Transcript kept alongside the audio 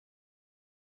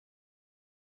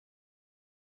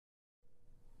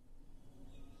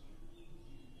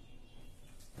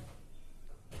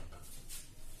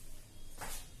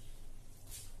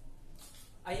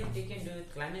taken to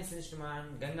climax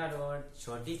instrument, Ganga Road,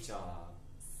 छोटी चौक।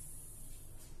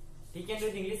 taken to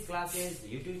English classes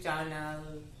YouTube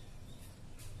channel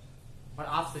पर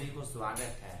आप सभी को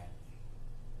स्वागत है।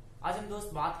 आज हम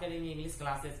दोस्त बात करेंगे इंग्लिश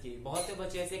क्लासेस की। बहुत से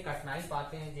बच्चे ऐसे कठिनाई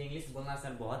पाते हैं कि इंग्लिश बोलना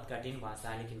सर बहुत कठिन भाषा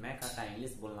है, लेकिन मैं कहता हूँ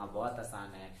इंग्लिश बोलना बहुत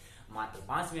आसान है। मात्र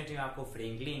 5 मिनट में आपको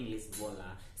फ्रेंकली इंग्लिश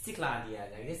बोलना सिखला दिया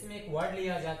जाएगा। जिसमें एक वर्ड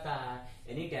लिया जाता है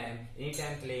any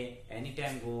time play, any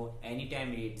time go, any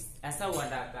time reads, ऐसा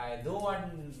वर्ड आता है।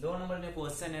 दो नंबर में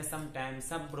क्वेश्चन है some time,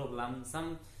 some problem,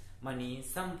 some money,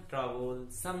 some trouble,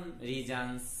 some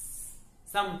reasons,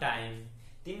 some time.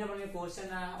 3 number में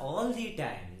क्वेश्चन है all the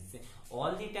times.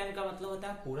 All the time का मतलब होता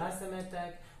है पूरा समय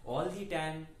तक। All the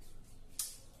time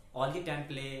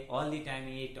play, all the time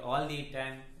eat, all the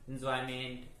time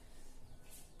enjoyment.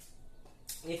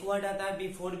 एक वर्ड आता है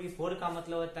बिफोर। बिफोर का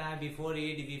मतलब होता है बिफोर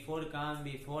रीड, बिफोर कम,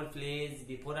 before place,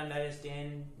 before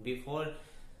understand, before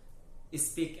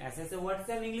speak. ऐसे ऐसे वर्ड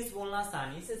से हम इंग्लिश बोलना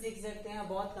आसानी से सीख सकते हैं।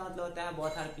 बहुत का मतलब होता है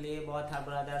both are play, both are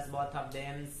brothers, both of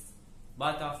देम्स,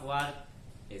 both of work.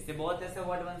 ऐसे बहुत ऐसे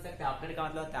वर्ड बन सकते हैं। आफ्टर का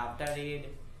मतलब होता है आफ्टर रीड,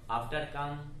 आफ्टर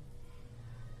कम,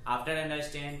 आफ्टर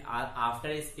अंडरस्टैंड,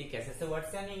 आफ्टर स्पीक। ऐसे ऐसे वर्ड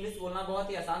से हम इंग्लिश बोलना बहुत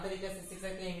ही आसान तरीके से सीख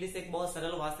सकते हैं। इंग्लिश एक बहुत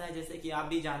सरल भाषा है, जैसे कि आप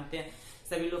भी जानते हैं।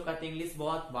 सभी लोग कहते हैं इंग्लिश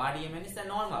बहुत भारी है, मैंने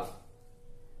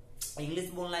नॉर्मल। इंग्लिश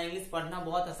बोलना, इंग्लिश पढ़ना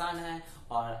बहुत आसान है।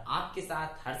 और आपके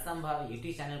साथ हर संभव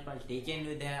यूट्यूब चैनल पर टेकन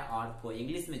विद है। और आपको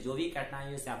इंग्लिश में जो भी कठिनाई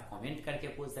है उसे आप कमेंट करके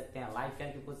पूछ सकते हैं,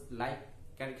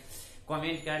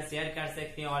 कमेंट कर शेयर कर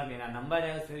सकते हैं। और मेरा नंबर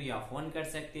है उस पर या फोन कर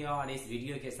सकते हैं। और इस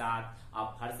वीडियो के साथ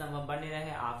आप हर संभव बने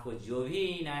रहे। आपको जो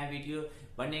भी नया वीडियो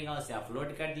बनेगा उसे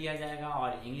अपलोड कर दिया जाएगा।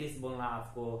 और इंग्लिश बोलना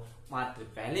आपको मात्र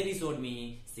पहले एपिसोड में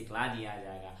ही सिखला दिया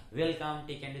जाएगा। Welcome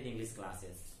taken with English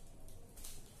classes.